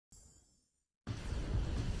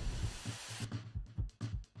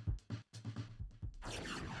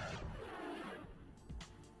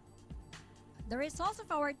The results of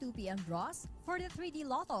our 2 p.m. draws for the 3D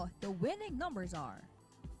Lotto, the winning numbers are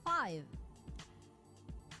 5,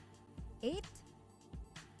 8,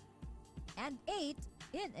 and 8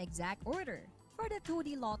 in exact order. For the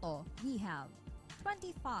 2D Lotto, we have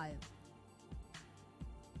 25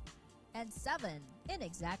 and 7 in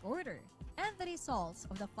exact order. And the results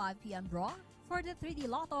of the 5 p.m. draw for the 3D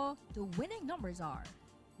Lotto, the winning numbers are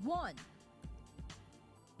 1,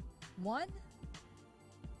 1,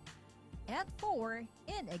 and 4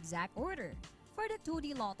 in exact order. For the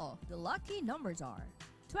 2D Lotto, the lucky numbers are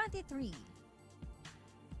 23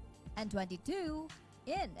 and 22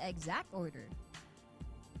 in exact order.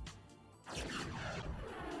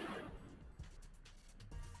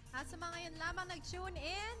 At sa mga yun lamang nag-tune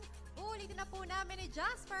in, ulitin na po namin ni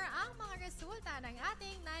Jasper ang mga resulta ng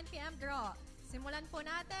ating 9 p.m. draw. Simulan po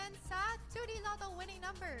natin sa 2D Lotto winning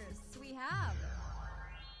numbers. We have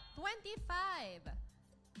 25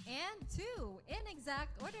 and 2 in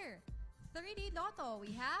exact order. 3D Lotto,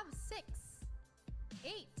 we have 6,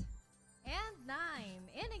 8, and 9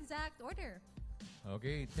 in exact order.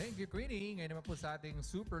 Okay, thank you, Queenie. Ngayon naman po sa ating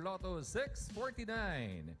Super Lotto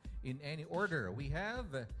 649. In any order, we have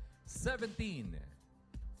 17,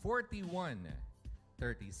 41,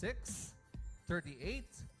 36, 38,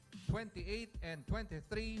 28, and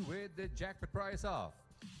 23 with the jackpot prize of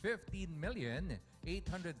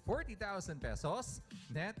 15,840,000 pesos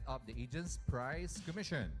net of the agent's prize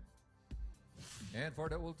commission. And for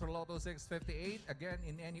the Ultra Lotto 658, again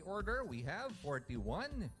in any order, we have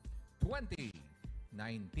 41, 20,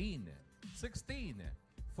 19, 16,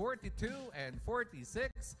 42, and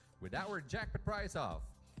 46 with our jackpot prize of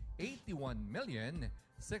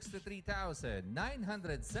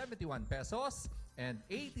 81,063,971 pesos and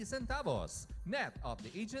 80 centavos net of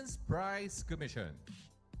the agent's prize commission.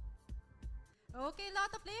 Okay,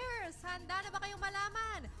 Lotto players, handa na ba kayong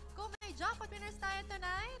malaman kung may jackpot winners tayo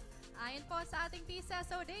tonight? Ayon po sa ating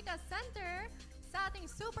PCSO Data Center, sa ating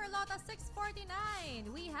Super Lotto 649,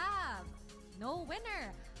 we have no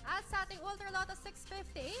winner. At sa ating Ultra Lotto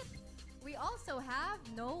 658, we also have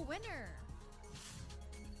no winner.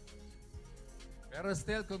 Pero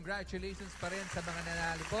still, congratulations pa rin sa mga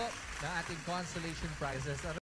nanalo po ng ating consolation prizes.